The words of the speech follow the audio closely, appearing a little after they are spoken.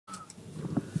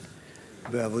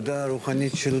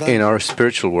In our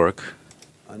spiritual work,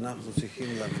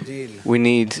 we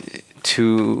need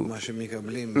to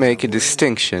make a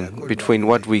distinction between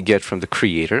what we get from the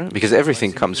Creator, because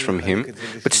everything comes from Him,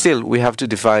 but still we have to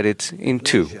divide it in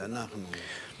two.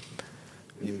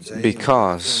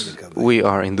 Because we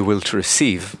are in the will to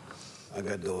receive,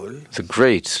 the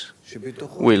great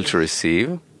will to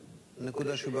receive,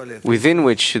 within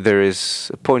which there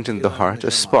is a point in the heart,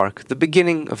 a spark, the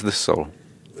beginning of the soul.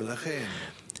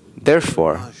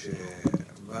 Therefore,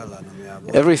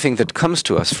 everything that comes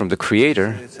to us from the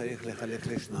Creator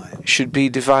should be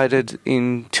divided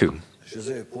in two.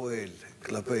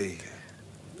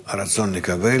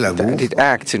 That it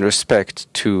acts in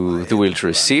respect to the will to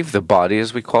receive, the body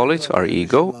as we call it, our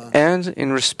ego, and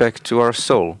in respect to our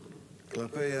soul.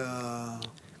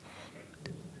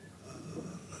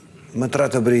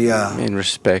 In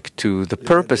respect to the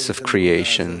purpose of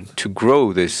creation, to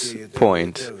grow this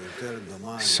point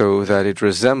so that it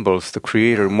resembles the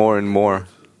Creator more and more,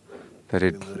 that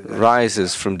it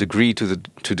rises from degree to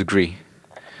degree.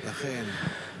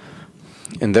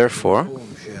 And therefore,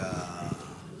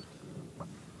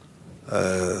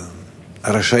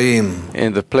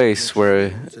 in the place where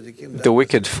the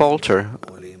wicked falter,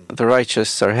 the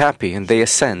righteous are happy and they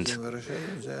ascend.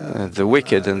 The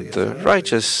wicked and the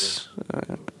righteous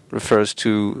refers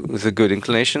to the good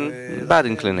inclination, bad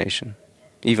inclination,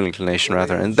 evil inclination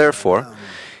rather. And therefore,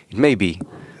 it may be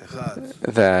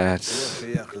that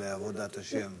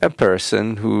a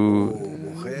person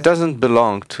who doesn't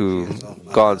belong to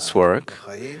God's work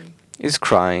is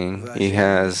crying, he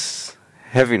has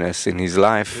heaviness in his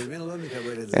life,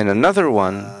 and another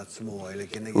one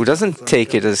who doesn't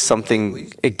take it as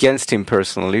something against him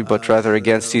personally, but rather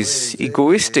against his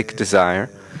egoistic desire,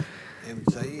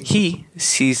 he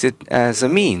sees it as a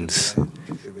means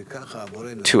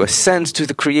to ascend to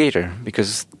the Creator,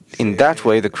 because in that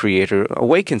way the Creator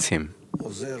awakens him,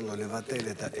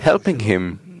 helping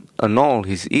him annul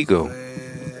his ego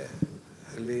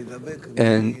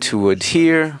and to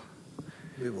adhere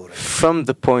from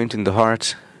the point in the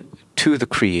heart to the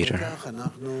Creator.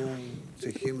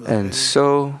 And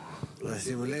so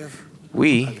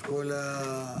we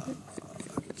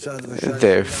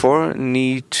therefore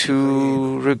need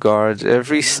to regard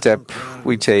every step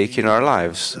we take in our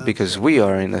lives, because we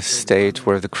are in a state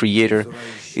where the Creator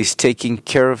is taking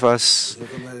care of us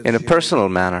in a personal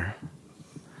manner,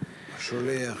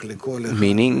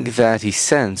 meaning that He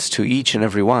sends to each and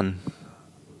every one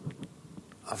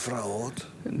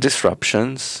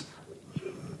disruptions.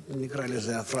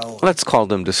 Let's call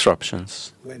them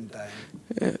disruptions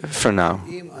for now,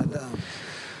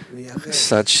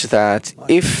 such that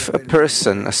if a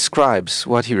person ascribes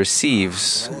what he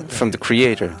receives from the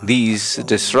Creator, these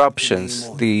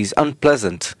disruptions, these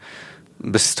unpleasant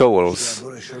bestowals,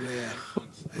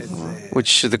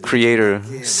 which the Creator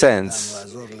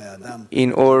sends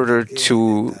in order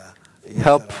to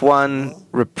help one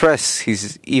repress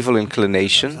his evil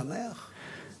inclination,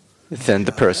 then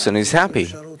the person is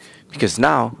happy, because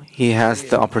now he has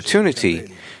the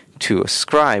opportunity to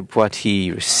ascribe what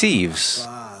he receives,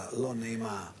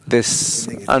 this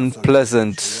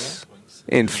unpleasant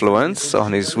influence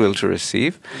on his will to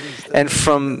receive, and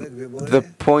from the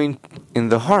point in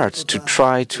the heart to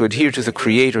try to adhere to the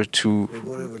Creator, to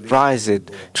raise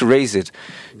it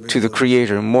to the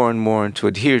Creator more and more, and to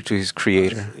adhere to his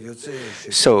Creator.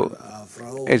 So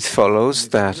it follows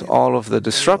that all of the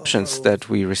disruptions that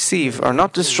we receive are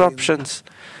not disruptions,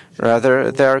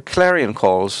 rather they are clarion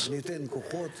calls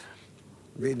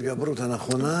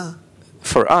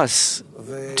for us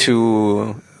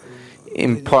to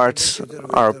impart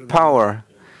our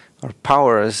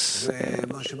powers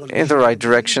in the right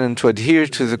direction and to adhere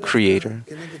to the Creator.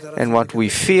 And what we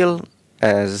feel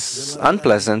as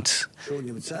unpleasant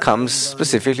comes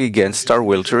specifically against our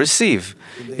will to receive.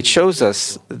 It shows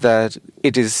us that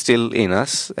it is still in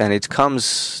us and it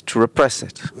comes to repress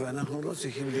it.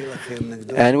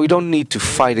 And we don't need to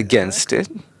fight against it,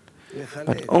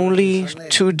 but only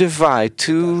to divide,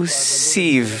 to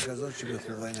sieve,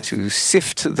 to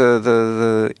sift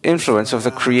the influence of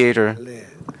the Creator.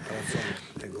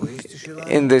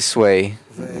 In this way,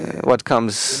 what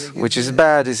comes, which is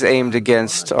bad, is aimed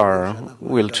against our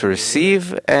will to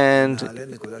receive, and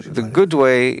the good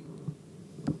way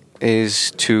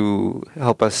is to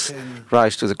help us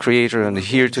rise to the Creator and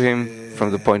adhere to Him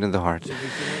from the point in the heart.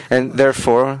 And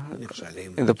therefore,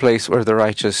 in the place where the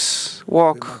righteous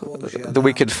walk, the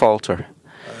wicked falter.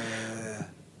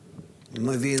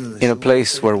 In a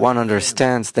place where one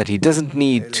understands that he doesn't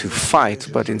need to fight,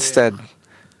 but instead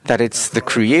that it's the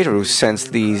Creator who sends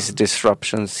these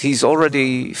disruptions. He's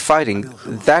already fighting.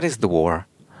 That is the war.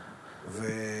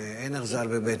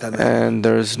 And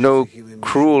there is no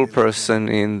cruel person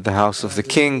in the house of the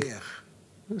king,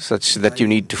 such that you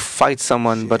need to fight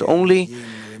someone, but only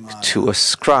to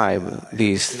ascribe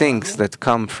these things that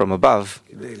come from above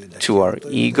to our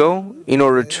ego in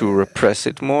order to repress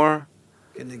it more,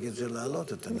 and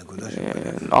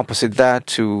opposite that,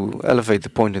 to elevate the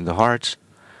point in the heart.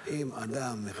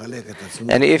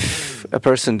 And if a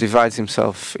person divides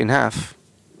himself in half,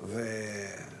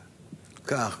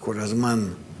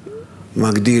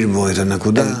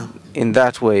 and in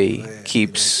that way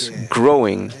keeps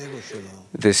growing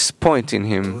this point in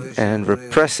him and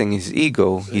repressing his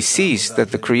ego, he sees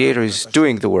that the Creator is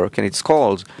doing the work, and it's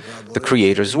called the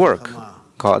Creator's work,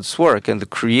 God's work, and the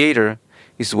Creator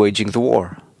is waging the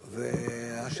war.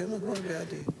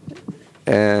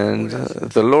 And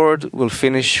the Lord will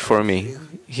finish for me.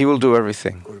 He will do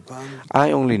everything.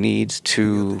 I only need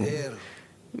to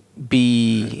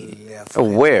be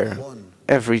aware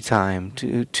every time,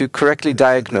 to correctly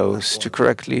diagnose, to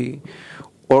correctly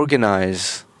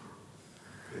organize,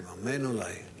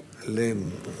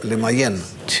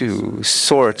 to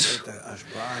sort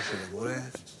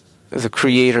the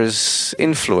Creator's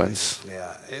influence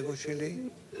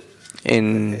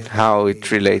in how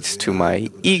it relates to my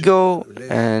ego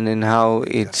and in how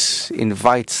it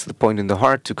invites the point in the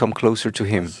heart to come closer to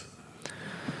Him.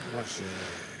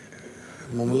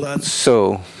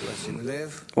 So,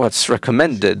 what's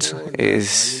recommended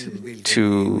is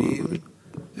to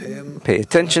pay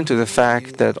attention to the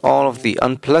fact that all of the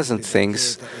unpleasant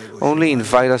things only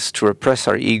invite us to repress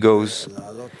our egos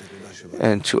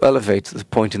and to elevate the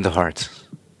point in the heart.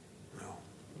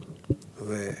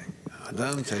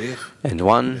 And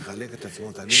one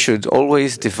should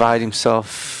always divide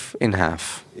himself in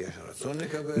half.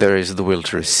 There is the will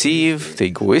to receive, the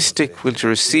egoistic will to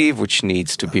receive, which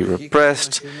needs to be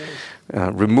repressed,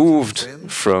 removed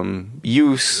from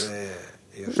use,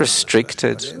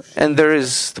 restricted. And there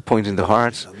is the point in the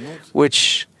heart,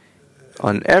 which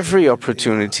on every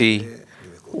opportunity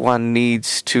one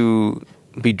needs to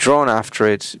be drawn after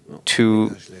it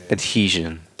to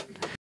adhesion.